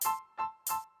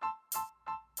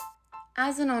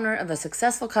As an owner of a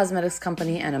successful cosmetics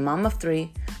company and a mom of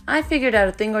 3, I figured out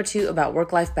a thing or two about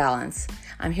work-life balance.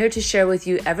 I'm here to share with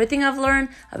you everything I've learned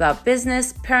about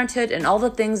business, parenthood, and all the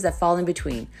things that fall in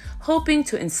between, hoping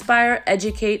to inspire,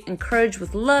 educate, encourage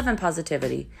with love and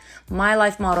positivity. My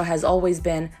life motto has always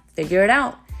been, figure it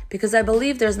out, because I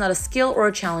believe there's not a skill or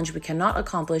a challenge we cannot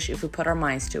accomplish if we put our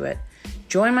minds to it.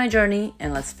 Join my journey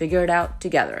and let's figure it out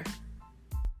together.